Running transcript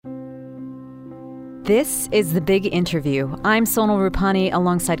This is The Big Interview. I'm Sonal Rupani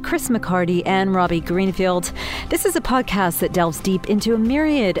alongside Chris McCarty and Robbie Greenfield. This is a podcast that delves deep into a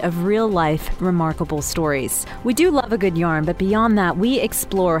myriad of real-life, remarkable stories. We do love a good yarn, but beyond that, we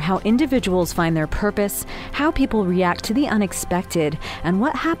explore how individuals find their purpose, how people react to the unexpected, and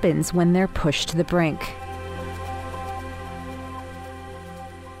what happens when they're pushed to the brink.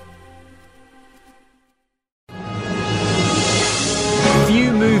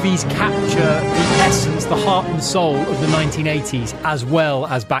 Few movies capture the essence, the heart and soul of the 1980s, as well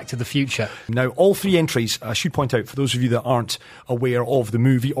as Back to the Future. Now, all three entries, I should point out, for those of you that aren't aware of the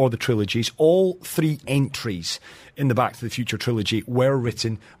movie or the trilogies, all three entries in the Back to the Future trilogy were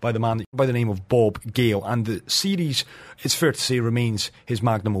written by the man by the name of Bob Gale, and the series, it's fair to say, remains his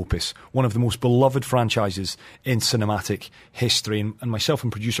magnum opus, one of the most beloved franchises in cinematic history. And myself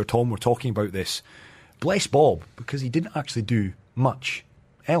and producer Tom were talking about this. Bless Bob, because he didn't actually do much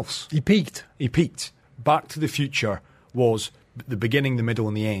else. He peaked. Back to the Future was the beginning, the middle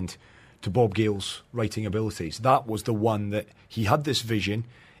and the end to Bob Gale's writing abilities. That was the one that he had this vision,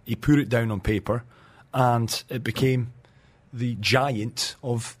 he put it down on paper, and it became the giant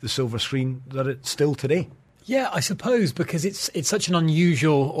of the silver screen that it's still today. Yeah, I suppose, because it's such an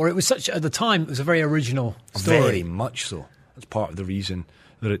unusual, or it was such, at the time, it was a very original story. Very much so. That's part of the reason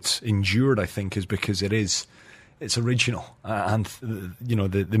that it's endured, I think, is because it's original. And, you know,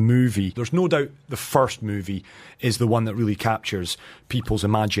 the movie, there's no doubt the first movie is the one that really captures people's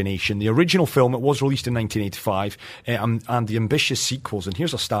imagination. The original film, it was released in 1985, and the ambitious sequels, and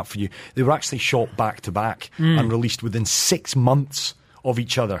here's a stat for you, they were actually shot back to back and released within 6 months of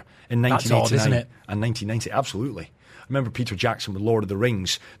each other in 1989 That's odd, isn't it? And 1990. Absolutely. I remember Peter Jackson with Lord of the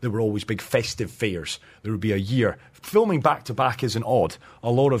Rings, there were always big festive fairs. There would be a year. Filming back-to-back isn't odd.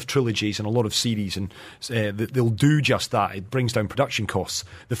 A lot of trilogies and a lot of series, and they'll do just that. It brings down production costs.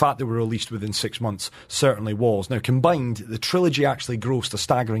 The fact that we're released within 6 months certainly was. Now, combined, the trilogy actually grossed a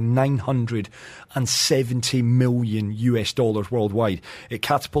staggering $970 million worldwide. It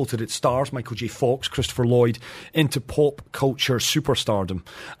catapulted its stars, Michael J. Fox, Christopher Lloyd, into pop culture superstardom.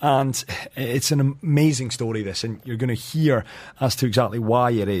 And it's an amazing story, this, and you're going to hear as to exactly why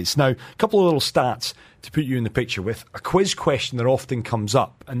it is. Now, a couple of little stats to put you in the picture with. A quiz question that often comes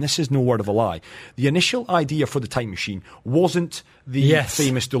up, and this is no word of a lie. The initial idea for the time machine wasn't the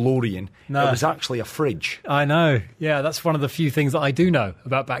famous DeLorean. No. It was actually a fridge. I know. Yeah, that's one of the few things that I do know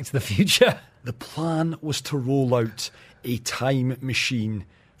about Back to the Future. The plan was to roll out a time machine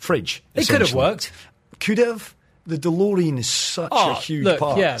fridge. It could have worked. Could have. The DeLorean is such a huge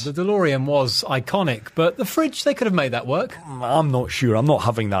part. Yeah, the DeLorean was iconic, but the fridge, they could have made that work. I'm not sure. I'm not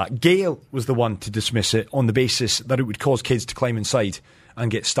having that. Gale was the one to dismiss it on the basis that it would cause kids to climb inside and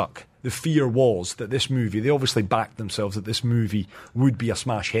get stuck. The fear was that this movie, they obviously backed themselves that this movie would be a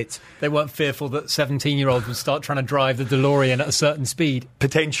smash hit. They weren't fearful that 17-year-olds would start trying to drive the DeLorean at a certain speed.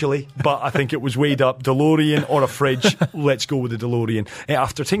 Potentially, but I think it was weighed up. DeLorean or a fridge, let's go with the DeLorean.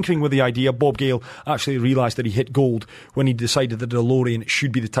 After tinkering with the idea, Bob Gale actually realised that he hit gold when he decided that the DeLorean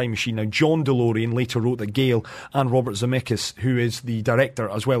should be the time machine. Now, John DeLorean later wrote that Gale and Robert Zemeckis, who is the director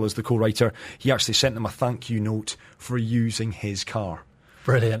as well as the co-writer, he actually sent them a thank you note for using his car.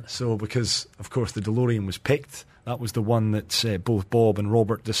 Brilliant. So, because, of course, the DeLorean was picked, that was the one that both Bob and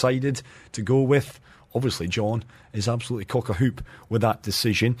Robert decided to go with. Obviously, John is absolutely cock-a-hoop with that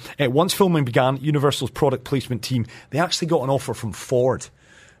decision. Once filming began, Universal's product placement team, they actually got an offer from Ford.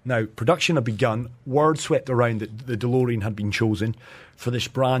 Now, production had begun, word swept around that the DeLorean had been chosen for this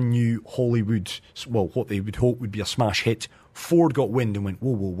brand new Hollywood, well, what they would hope would be a smash hit. Ford got wind and went,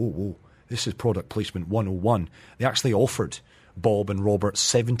 whoa, this is product placement 101. They actually offered Bob and Robert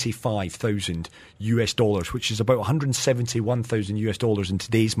 $75,000, which is about $171,000 in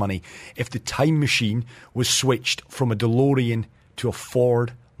today's money, if the time machine was switched from a DeLorean to a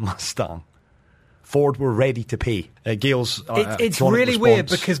Ford Mustang. Ford were ready to pay. Gale's it's really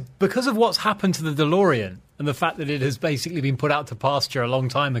weird because of what's happened to the DeLorean and the fact that it has basically been put out to pasture a long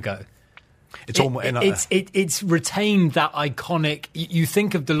time ago. It's retained that iconic. You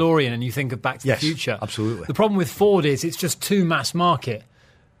think of DeLorean and you think of Back to the Future. Absolutely. The problem with Ford is it's just too mass market.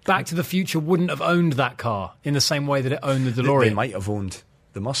 Back to the Future wouldn't have owned that car in the same way that it owned the DeLorean. They might have owned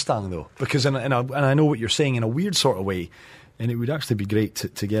the Mustang though, because and I know what you're saying in a weird sort of way. And it would actually be great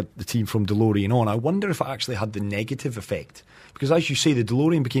to get the team from DeLorean on. I wonder if it actually had the negative effect. Because as you say, the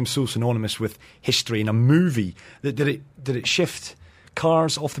DeLorean became so synonymous with history in a movie. Did it shift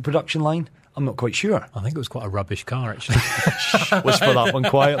cars off the production line? I'm not quite sure. I think it was quite a rubbish car, actually. Whisper that one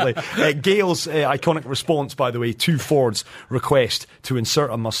quietly. Gale's iconic response, by the way, to Ford's request to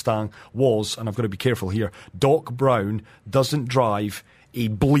insert a Mustang was, and I've got to be careful here, Doc Brown doesn't drive a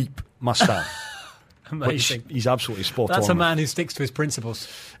bleep Mustang. Amazing. He's absolutely spot on. That's a man who sticks to his principles.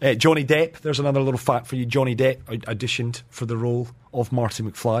 Johnny Depp, there's another little fact for you. Johnny Depp auditioned for the role of Marty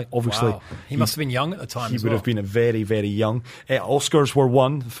McFly. Obviously, wow. He must have been young at the time. He would have been very, very young. Oscars were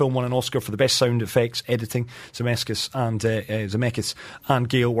won. The film won an Oscar for the best sound effects editing. Zemeckis and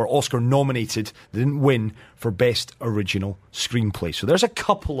Gale were Oscar nominated. They didn't win for best original screenplay. So there's a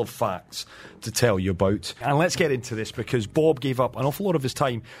couple of facts to tell you about. And let's get into this, because Bob gave up an awful lot of his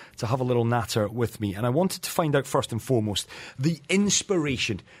time to have a little natter with me. And I wanted to find out first and foremost the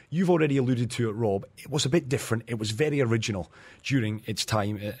inspiration. You've already alluded to it, Rob. It was a bit different. It was very original during its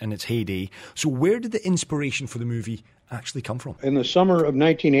time and its heyday. So where did the inspiration for the movie actually come from? In the summer of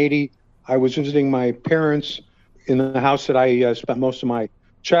 1980, I was visiting my parents in the house that I spent most of my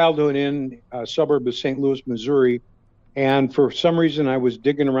childhood in, a suburb of St. Louis, Missouri. And for some reason, I was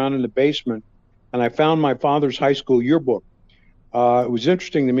digging around in the basement, and I found my father's high school yearbook. It was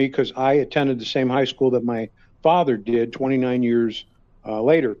interesting to me because I attended the same high school that my father did 29 years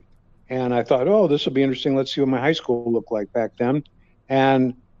later. And I thought, oh, this will be interesting. Let's see what my high school looked like back then.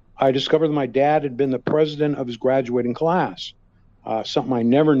 And I discovered that my dad had been the president of his graduating class, something I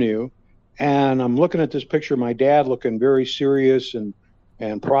never knew. And I'm looking at this picture of my dad looking very serious and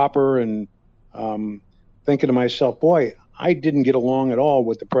proper, and thinking to myself, boy, I didn't get along at all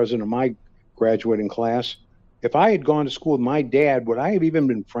with the president of my graduating class. If I had gone to school with my dad, would I have even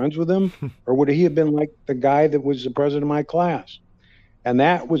been friends with him? Or would he have been like the guy that was the president of my class? And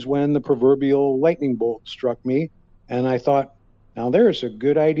that was when the proverbial lightning bolt struck me. And I thought, now there's a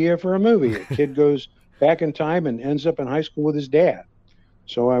good idea for a movie. A kid goes back in time and ends up in high school with his dad.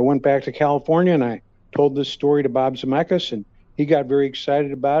 So I went back to California and I told this story to Bob Zemeckis, and he got very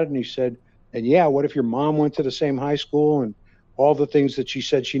excited about it. And he said, and yeah, what if your mom went to the same high school, and all the things that she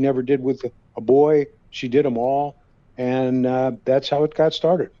said she never did with a boy, she did them all. And that's how it got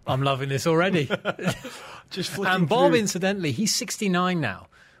started. I'm loving this already. And Bob, incidentally, he's 69 now,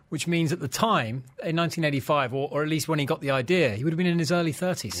 which means at the time, in 1985, or at least when he got the idea, he would have been in his early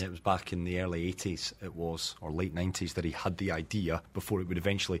 30s. And it was back in the early 80s, it was, or late 90s, that he had the idea before it would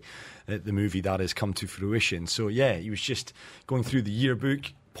eventually, the movie that has come to fruition. So yeah, he was just going through the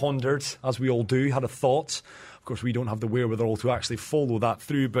yearbook, pondered, as we all do, had a thought. Of course, we don't have the wherewithal to actually follow that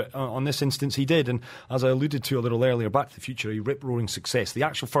through, but on this instance he did. And as I alluded to a little earlier, Back to the Future, a rip-roaring success. The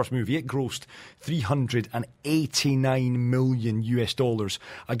actual first movie, it grossed $389 million US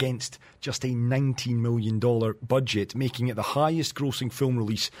against just a $19 million budget, making it the highest grossing film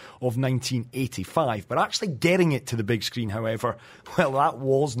release of 1985. But actually getting it to the big screen, however, well, that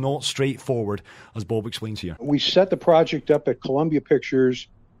was not straightforward, as Bob explains here. We set the project up at Columbia Pictures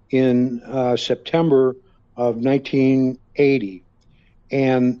in September of 1980,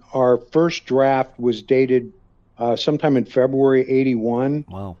 and our first draft was dated sometime in February 81.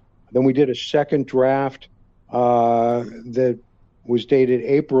 Wow. Then we did a second draft that was dated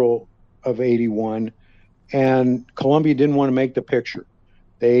April of 81, and Columbia didn't want to make the picture.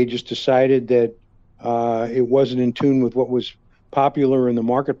 They just decided that it wasn't in tune with what was popular in the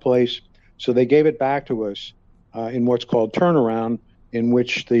marketplace, so they gave it back to us in what's called turnaround, in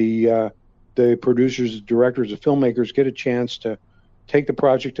which the producers, the directors, the filmmakers get a chance to take the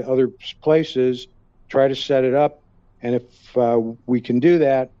project to other places, try to set it up, and if we can do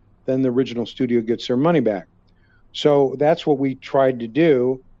that, then the original studio gets their money back. So that's what we tried to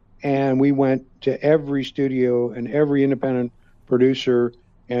do, and we went to every studio and every independent producer,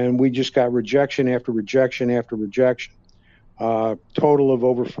 and we just got rejection after rejection after rejection. Total of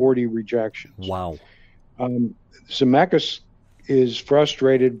over 40 rejections. Wow. Zemeckis is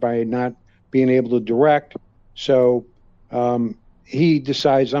frustrated by not being able to direct, so he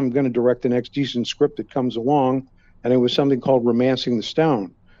decides, I'm going to direct the next decent script that comes along, and it was something called Romancing the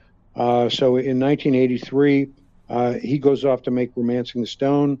Stone. So in 1983, he goes off to make Romancing the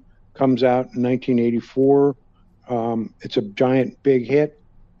Stone, comes out in 1984. It's a giant, big hit.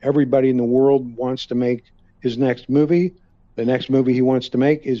 Everybody in the world wants to make his next movie. The next movie he wants to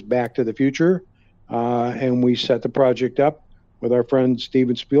make is Back to the Future, and we set the project up with our friend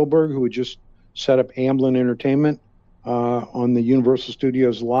Steven Spielberg, who had just set up Amblin Entertainment on the Universal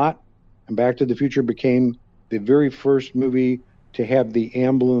Studios lot. And Back to the Future became the very first movie to have the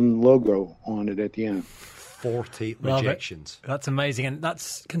Amblin logo on it at the end. 40 rejections. That's amazing, and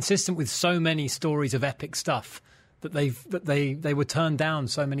that's consistent with so many stories of epic stuff that they were turned down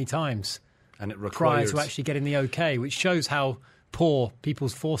so many times, and it prior to actually getting the okay, which shows how poor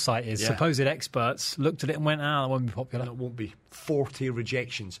people's foresight is. Yeah. Supposed experts looked at it and went, that won't be popular. And it won't be. 40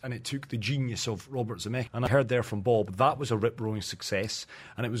 rejections, and it took the genius of Robert Zemeckis. And I heard there from Bob, that was a rip-roaring success,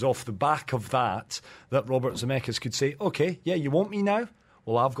 and it was off the back of that Robert Zemeckis could say, okay, yeah, you want me now?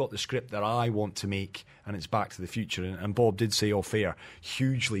 well, I've got the script that I want to make, and it's Back to the Future. And Bob did say off air,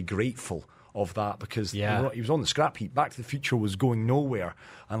 hugely grateful of that, because he was on the scrap heap. Back to the Future was going nowhere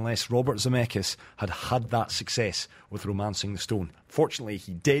unless Robert Zemeckis had that success with Romancing the Stone. Fortunately,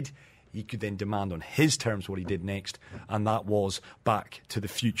 he did. He could then demand on his terms what he did next, and that was Back to the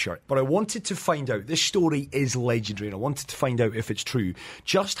Future. But I wanted to find out, this story is legendary, and I wanted to find out if it's true.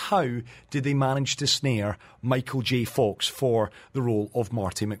 Just how did they manage to snare Michael J. Fox for the role of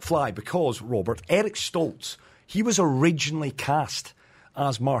Marty McFly? Because, Robert, Eric Stoltz, he was originally cast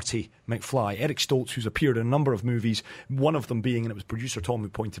as Marty McFly. Eric Stoltz, who's appeared in a number of movies, one of them being, and it was producer Tom who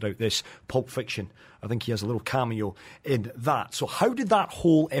pointed out this, Pulp Fiction. I think he has a little cameo in that. So how did that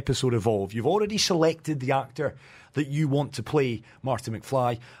whole episode evolve? You've already selected the actor that you want to play Marty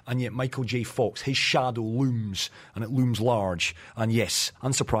McFly, and yet Michael J. Fox, his shadow looms, and it looms large. And yes,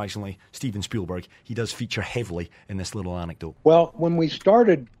 unsurprisingly, Steven Spielberg, he does feature heavily in this little anecdote. Well, when we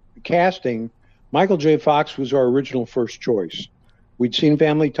started casting, Michael J. Fox was our original first choice. We'd seen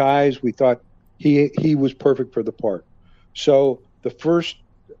Family Ties. We thought he was perfect for the part. So the first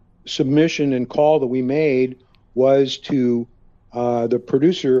submission and call that we made was to the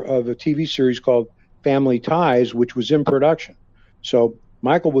producer of a TV series called Family Ties, which was in production. So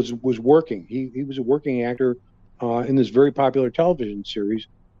Michael was working. He was a working actor in this very popular television series.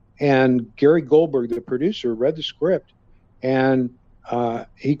 And Gary Goldberg, the producer, read the script, and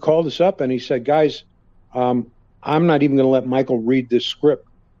he called us up and he said, guys, I'm not even going to let Michael read this script,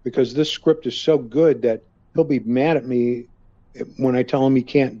 because this script is so good that he'll be mad at me when I tell him he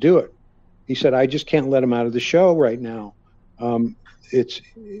can't do it. He said, I just can't let him out of the show right now. It's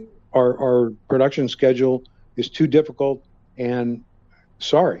our production schedule is too difficult, and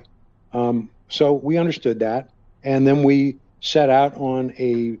sorry. So we understood that. And then we set out on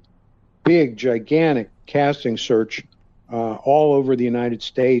a big, gigantic casting search all over the United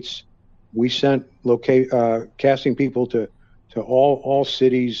States. We sent casting people to all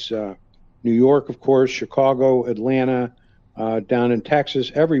cities, New York, of course, Chicago, Atlanta, down in Texas,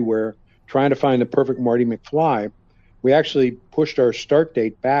 everywhere, trying to find the perfect Marty McFly. We actually pushed our start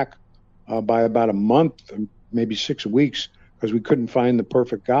date back by about a month, maybe 6 weeks, because we couldn't find the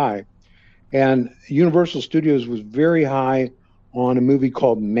perfect guy. And Universal Studios was very high on a movie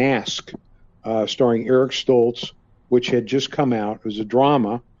called Mask, starring Eric Stoltz, which had just come out. It was a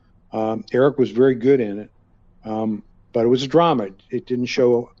drama. Eric was very good in it, but it was a drama. It didn't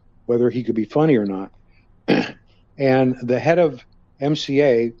show whether he could be funny or not. And the head of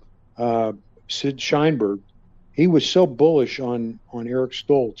MCA, Sid Sheinberg, he was so bullish on Eric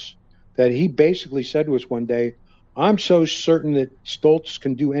Stoltz that he basically said to us one day, I'm so certain that Stoltz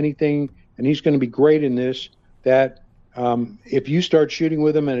can do anything and he's going to be great in this, that if you start shooting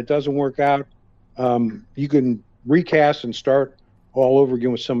with him and it doesn't work out, you can recast and start all over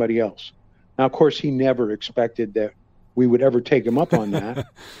again with somebody else. Now, of course, he never expected that we would ever take him up on that,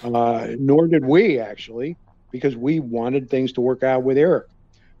 nor did we, actually, because we wanted things to work out with Eric.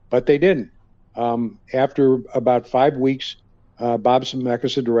 But they didn't. After about 5 weeks, Bob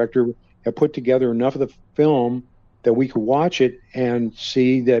Zemeckis, the director, had put together enough of the film that we could watch it and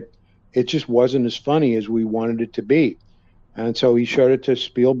see that it just wasn't as funny as we wanted it to be. And so he showed it to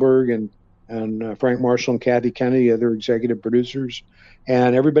Spielberg and Frank Marshall and Kathy Kennedy, the other executive producers,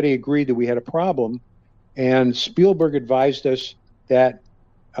 and everybody agreed that we had a problem. And Spielberg advised us that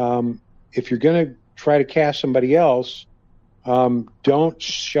if you're going to try to cast somebody else, don't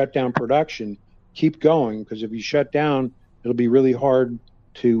shut down production. Keep going, because if you shut down, it'll be really hard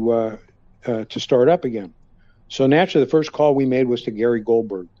to start up again. So naturally, the first call we made was to Gary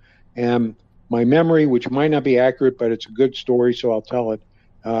Goldberg. And my memory, which might not be accurate, but it's a good story, so I'll tell it,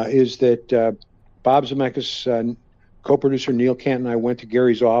 is that Bob Zemeckis, co-producer Neil Canton, and I went to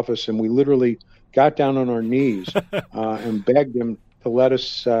Gary's office, and we literally got down on our knees and begged him to let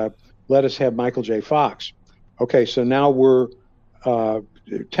us have Michael J. Fox. Okay, so now we're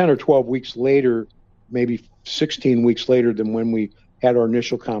 10 or 12 weeks later, maybe 16 weeks later than when we had our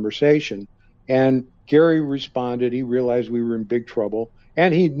initial conversation. And Gary responded. He realized we were in big trouble.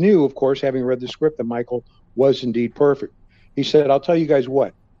 And he knew, of course, having read the script, that Michael was indeed perfect. He said, I'll tell you guys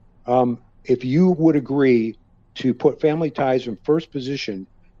what, if you would agree to put Family Ties in first position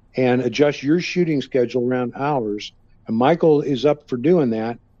and adjust your shooting schedule around ours, and Michael is up for doing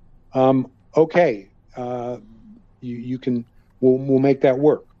that, okay, you can, we'll make that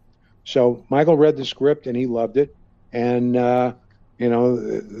work. So Michael read the script and he loved it. And,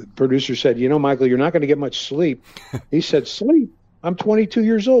 the producer said, Michael, you're not going to get much sleep. He said, sleep? I'm 22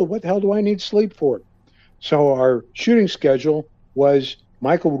 years old. What the hell do I need sleep for? So our shooting schedule was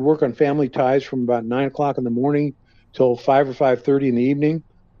Michael would work on Family Ties from about 9 o'clock in the morning till 5 or 5:30 in the evening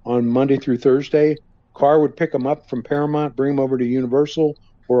on Monday through Thursday. Car would pick them up from Paramount, bring them over to Universal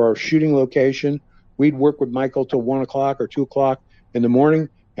or our shooting location. We'd work with Michael till 1 o'clock or 2 o'clock in the morning,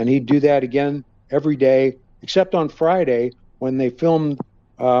 and he'd do that again every day, except on Friday when they filmed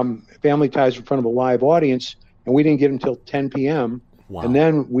Family Ties in front of a live audience, and we didn't get him till 10 p.m. Wow. And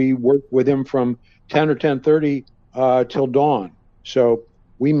then we worked with him from 10 or 10:30 till dawn. So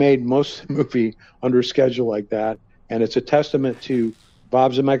we made most of the movie under a schedule like that, and it's a testament to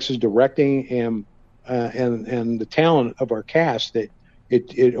Bob Zemeckis' directing and the talent of our cast that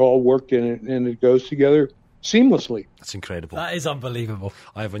it all worked and it goes together seamlessly. That's incredible. That is unbelievable.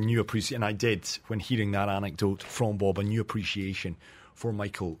 I have a new appreciation, and I did, when hearing that anecdote from Bob, a new appreciation for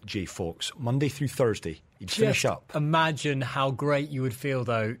Michael J. Fox. Monday through Thursday, he'd finish up. Imagine how great you would feel,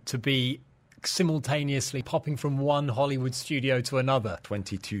 though, to be simultaneously popping from one Hollywood studio to another.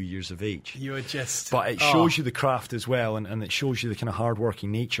 22 years of age. You were just... But it shows you the craft as well, and it shows you the kind of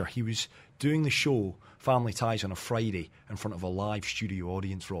hard-working nature. He was doing the show Family Ties on a Friday in front of a live studio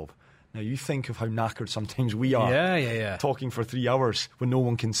audience, Rob. Now, you think of how knackered sometimes we are. Yeah. Talking for 3 hours when no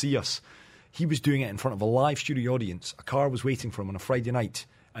one can see us. He was doing it in front of a live studio audience. A car was waiting for him on a Friday night,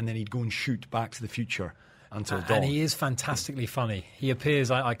 and then he'd go and shoot Back to the Future until dawn. And he is fantastically funny. He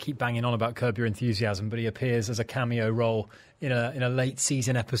appears, I keep banging on about Curb Your Enthusiasm, but he appears as a cameo role in a late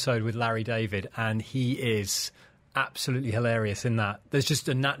season episode with Larry David, and he is absolutely hilarious in that. There's just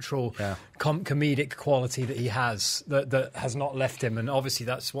a natural comedic quality that he has that has not left him, and obviously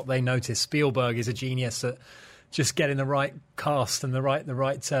that's what they notice. Spielberg is a genius at just getting the right cast and the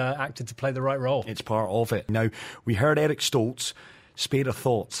right actor to play the right role. It's part of it. Now, we heard Eric Stoltz. Spare a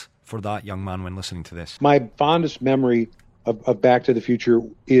thought for that young man when listening to this. My fondest memory of Back to the Future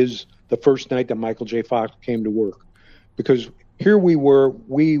is the first night that Michael J. Fox came to work, because here we were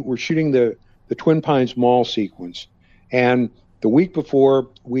shooting the Twin Pines Mall sequence, and the week before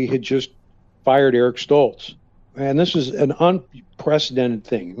we had just fired Eric Stoltz, and this is an unprecedented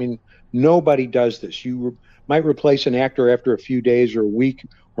thing. I mean, nobody does this. You might replace an actor after a few days or a week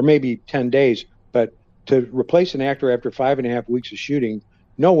or maybe 10 days, but to replace an actor after 5.5 weeks of shooting,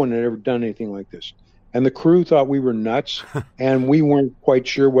 no one had ever done anything like this. And the crew thought we were nuts, and we weren't quite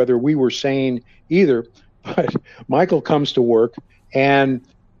sure whether we were sane either. But Michael comes to work, and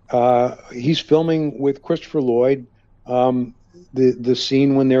he's filming with Christopher Lloyd the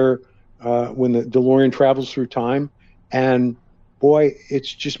scene when when the DeLorean travels through time, and boy,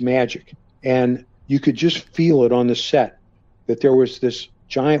 it's just magic. And you could just feel it on the set that there was this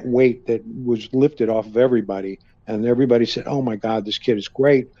giant weight that was lifted off of everybody, and everybody said, "Oh my God, this kid is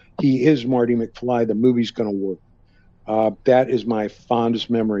great. He is Marty McFly. The movie's going to work." That is my fondest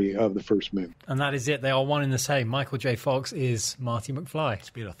memory of the first movie. And that is it. They are one and the same. Michael J. Fox is Marty McFly. It's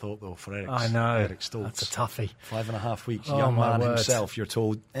been a thought, though, for Eric. I know. Eric Stoltz. That's a toughie. 5.5 weeks. Oh, young man word. himself, you're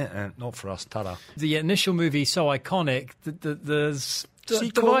told, not for us, ta-da. The initial movie, so iconic, there's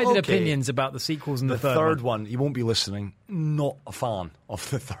Sequel, divided okay. opinions about the sequels and the third one. He won't be listening. Not a fan of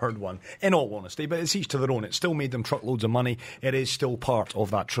the third one, in all honesty, but it's each to their own. It still made them truckloads of money. It is still part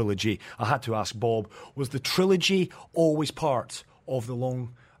of that trilogy. I had to ask Bob, was the trilogy always part of the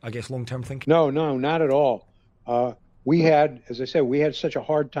long-term thinking? No, not at all. We had, as I said, such a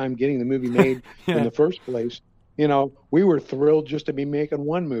hard time getting the movie made in the first place. You know, we were thrilled just to be making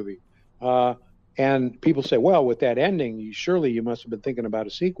one movie. And people say, well, with that ending, surely you must have been thinking about a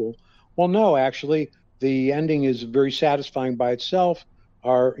sequel. Well, no, actually, the ending is very satisfying by itself.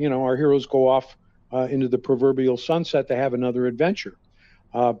 Our heroes go off into the proverbial sunset to have another adventure.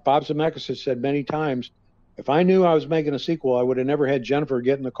 Bob Zemeckis has said many times, if I knew I was making a sequel, I would have never had Jennifer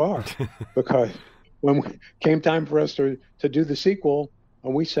get in the car. Because when it came time for us to do the sequel,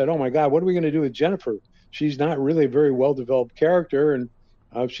 and we said, oh, my God, what are we going to do with Jennifer? She's not really a very well-developed character, and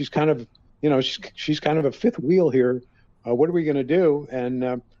she's kind of she's kind of a fifth wheel here. What are we going to do?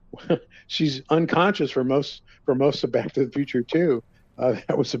 And she's unconscious for most of Back to the Future too.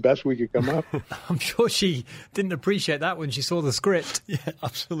 That was the best we could come up. I'm sure she didn't appreciate that when she saw the script. Yeah,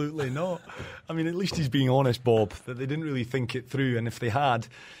 absolutely not. I mean, at least he's being honest, Bob, that they didn't really think it through. And if they had,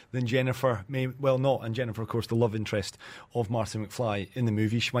 then Jennifer may well not. And Jennifer, of course, the love interest of Marty McFly in the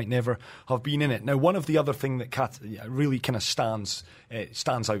movie, she might never have been in it. Now, one of the other thing that really kind of stands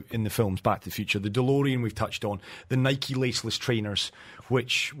out in the films Back to the Future, the DeLorean we've touched on, the Nike laceless trainers,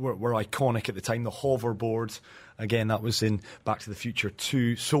 which were iconic at the time, the hoverboard. Again, that was in Back to the Future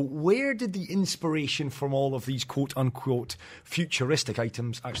 2. So where did the inspiration from all of these quote-unquote futuristic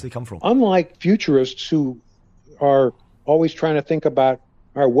items actually come from? Unlike futurists who are always trying to think about,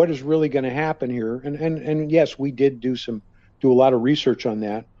 all right, what is really going to happen here? And yes, we did do a lot of research on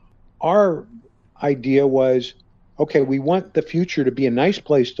that. Our idea was, okay, we want the future to be a nice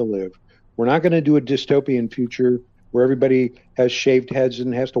place to live. We're not going to do a dystopian future where everybody has shaved heads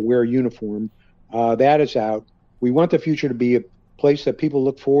and has to wear a uniform. That is out. We want the future to be a place that people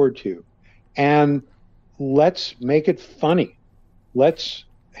look forward to. And let's make it funny. Let's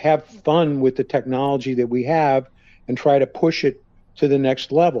have fun with the technology that we have and try to push it to the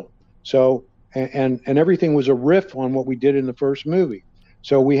next level. So, and everything was a riff on what we did in the first movie.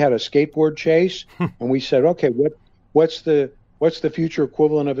 So we had a skateboard chase, and we said, okay, what's the future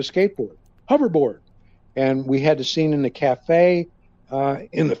equivalent of a skateboard? Hoverboard. And we had the scene in the cafe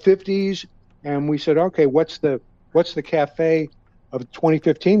in the 50s, and we said, okay, what's the cafe of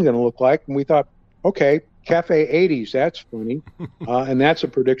 2015 going to look like? And we thought, okay, cafe 80s, that's funny. And that's a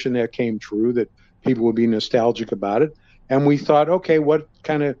prediction that came true, that people would be nostalgic about it. And we thought, okay, what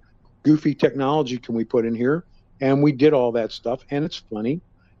kind of goofy technology can we put in here? And we did all that stuff, and it's funny.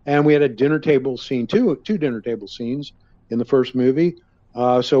 And we had a dinner table scene, two dinner table scenes in the first movie.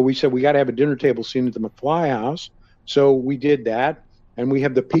 So we said we got to have a dinner table scene at the McFly house. So we did that, and we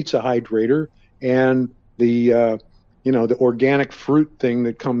have the pizza hydrator and the the organic fruit thing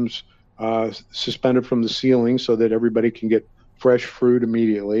that comes suspended from the ceiling so that everybody can get fresh fruit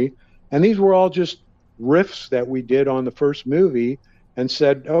immediately. And these were all just riffs that we did on the first movie and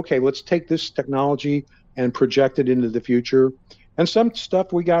said, okay, let's take this technology and project it into the future. And some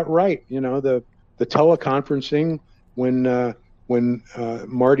stuff we got right, the teleconferencing when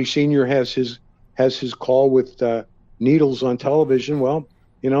Marty Sr. has his call with needles on television. Well,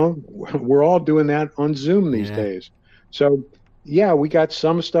 we're all doing that on Zoom these days. So yeah, we got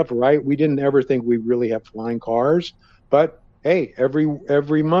some stuff right. We didn't ever think we really have flying cars, but hey,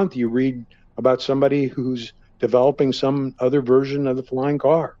 every month you read about somebody who's developing some other version of the flying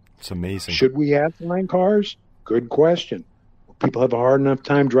car. It's amazing. Should we have flying cars? Good question. People have a hard enough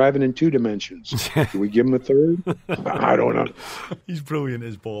time driving in 2 dimensions. Do we give them a third? I don't know. He's brilliant,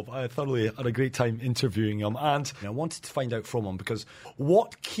 is Bob. I thoroughly had a great time interviewing him, and I wanted to find out from him, because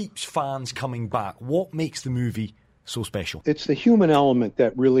what keeps fans coming back? What makes the movie so special? It's the human element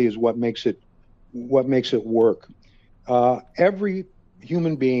that really is what makes it work. Every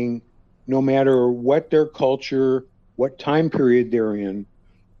human being, no matter what their culture, what time period they're in,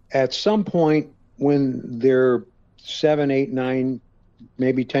 at some point when they're 7, 8, 9,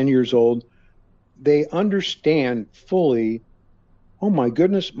 maybe 10 years old, they understand fully, oh my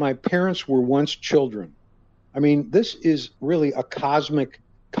goodness, my parents were once children. I mean, this is really a cosmic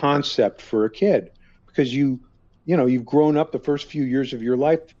concept for a kid, because you've grown up the first few years of your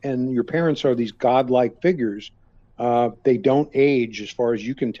life, and your parents are these godlike figures. They don't age, as far as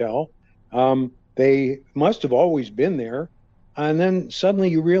you can tell. They must have always been there. And then suddenly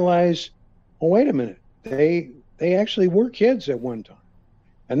you realize, oh, wait a minute, they actually were kids at one time.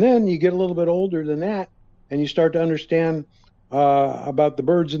 And then you get a little bit older than that, and you start to understand about the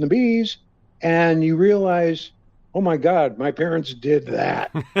birds and the bees, and you realize, oh my God, my parents did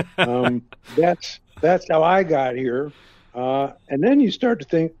that. That's how I got here. And then you start to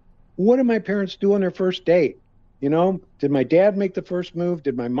think, what did my parents do on their first date? Did my dad make the first move?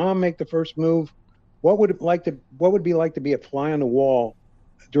 Did my mom make the first move? What would it be like to be a fly on the wall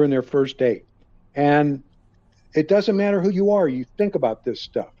during their first date? And it doesn't matter who you are. You think about this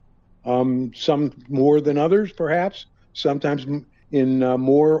stuff. Some more than others, perhaps. Sometimes in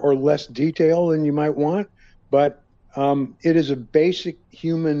more or less detail than you might want. But it is a basic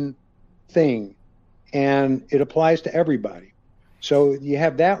human thing, and it applies to everybody. So you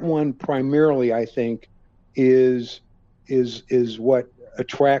have that one primarily, I think, is what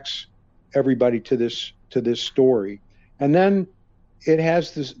attracts everybody to this story. And then it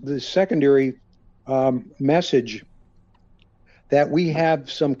has the secondary message that we have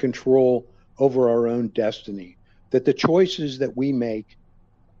some control over our own destiny, that the choices that we make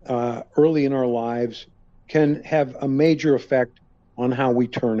early in our lives can have a major effect on how we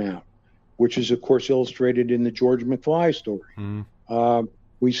turn out, which is, of course, illustrated in the George McFly story.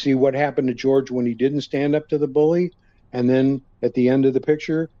 We see what happened to George when he didn't stand up to the bully, and then at the end of the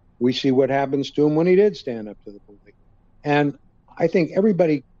picture, we see what happens to him when he did stand up to the bully. And I think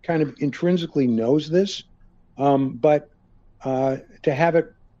everybody kind of intrinsically knows this, but to have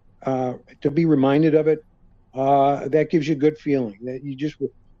it, to be reminded of it, that gives you a good feeling that you just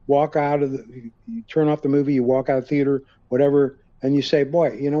walk out of you turn off the movie, you walk out of the theater, whatever, and you say,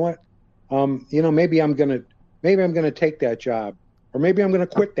 boy, you know what? Maybe I'm going to take that job, or maybe I'm going to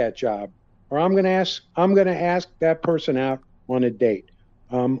quit that job, or I'm going to ask that person out on a date.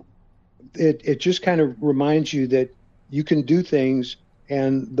 It just kind of reminds you that you can do things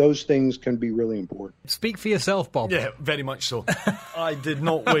and those things can be really important. Speak for yourself, Bob. Yeah, very much so. I did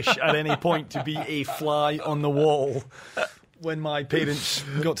not wish at any point to be a fly on the wall when my parents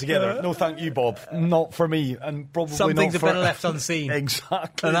got together. No, thank you, Bob. Not for me, and probably some things not are for... better left unseen.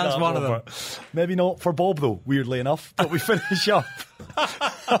 Exactly. And that's one of them. Maybe not for Bob, though, weirdly enough. But we finish up.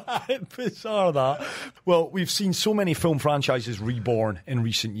 A bit bizarre, that. Well, we've seen so many film franchises reborn in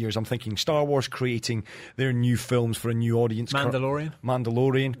recent years. I'm thinking Star Wars creating their new films for a new audience.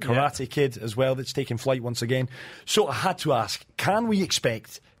 Mandalorian, Karate Kid as well, that's taking flight once again. So I had to ask, can we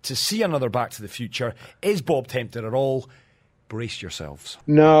expect to see another Back to the Future? Is Bob tempted at all? Brace yourselves.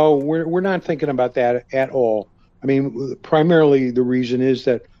 No, we're not thinking about that at all. I mean, primarily the reason is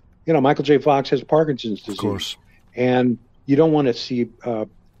that, Michael J. Fox has Parkinson's disease. Of course. And you don't want to see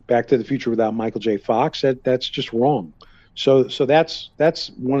Back to the Future without Michael J. Fox. That's just wrong. So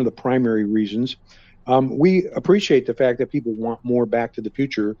that's one of the primary reasons. We appreciate the fact that people want more Back to the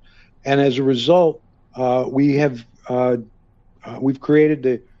Future, and as a result, we've created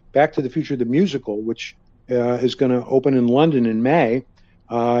the Back to the Future the musical, which is going to open in London in May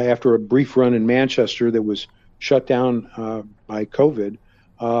after a brief run in Manchester that was shut down by COVID.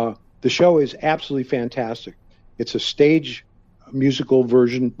 The show is absolutely fantastic. It's a stage musical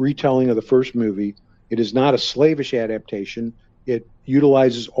version, retelling of the first movie. It is not a slavish adaptation. It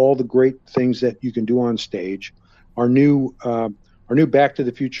utilizes all the great things that you can do on stage. Our new Back to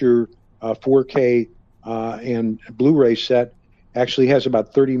the Future 4K and Blu-ray set actually has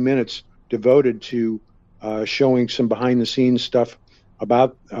about 30 minutes devoted to showing some behind-the-scenes stuff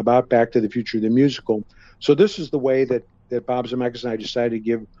about Back to the Future, the musical. So this is the way that Bob Zemeckis and I decided to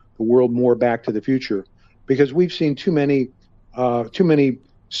give the world more Back to the Future, because we've seen too many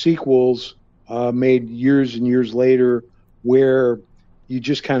sequels made years and years later where you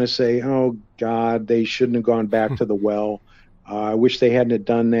just kind of say, oh, God, they shouldn't have gone back to the well. I wish they hadn't have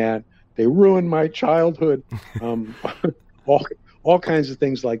done that. They ruined my childhood. All kinds of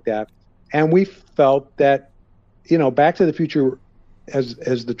things like that. And we felt that, Back to the Future as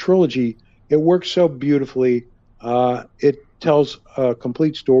the trilogy, it works so beautifully. It tells a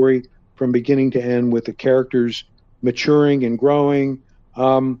complete story from beginning to end with the characters maturing and growing.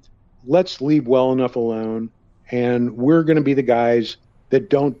 Let's leave well enough alone, and we're going to be the guys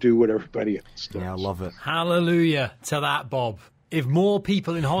that don't do what everybody else does. Yeah, I love it. Hallelujah to that, Bob. If more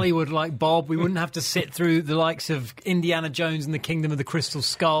people in Hollywood like Bob, we wouldn't have to sit through the likes of Indiana Jones and the Kingdom of the Crystal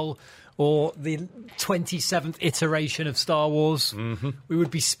Skull or the 27th iteration of Star Wars. Mm-hmm. We would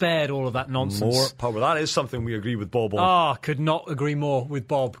be spared all of that nonsense. More power. That is something we agree with Bob on. Could not agree more with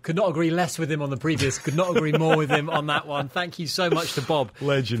Bob. Could not agree less with him on the previous. Could not agree more with him on that one. Thank you so much to Bob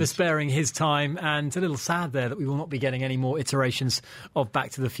for sparing his time. And a little sad there that we will not be getting any more iterations of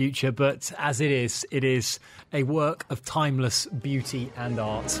Back to the Future. But as it is a work of timeless beauty and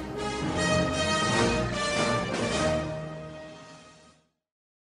art.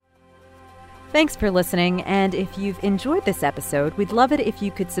 Thanks for listening, and if you've enjoyed this episode, we'd love it if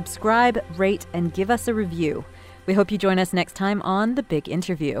you could subscribe, rate, and give us a review. We hope you join us next time on The Big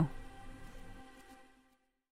Interview.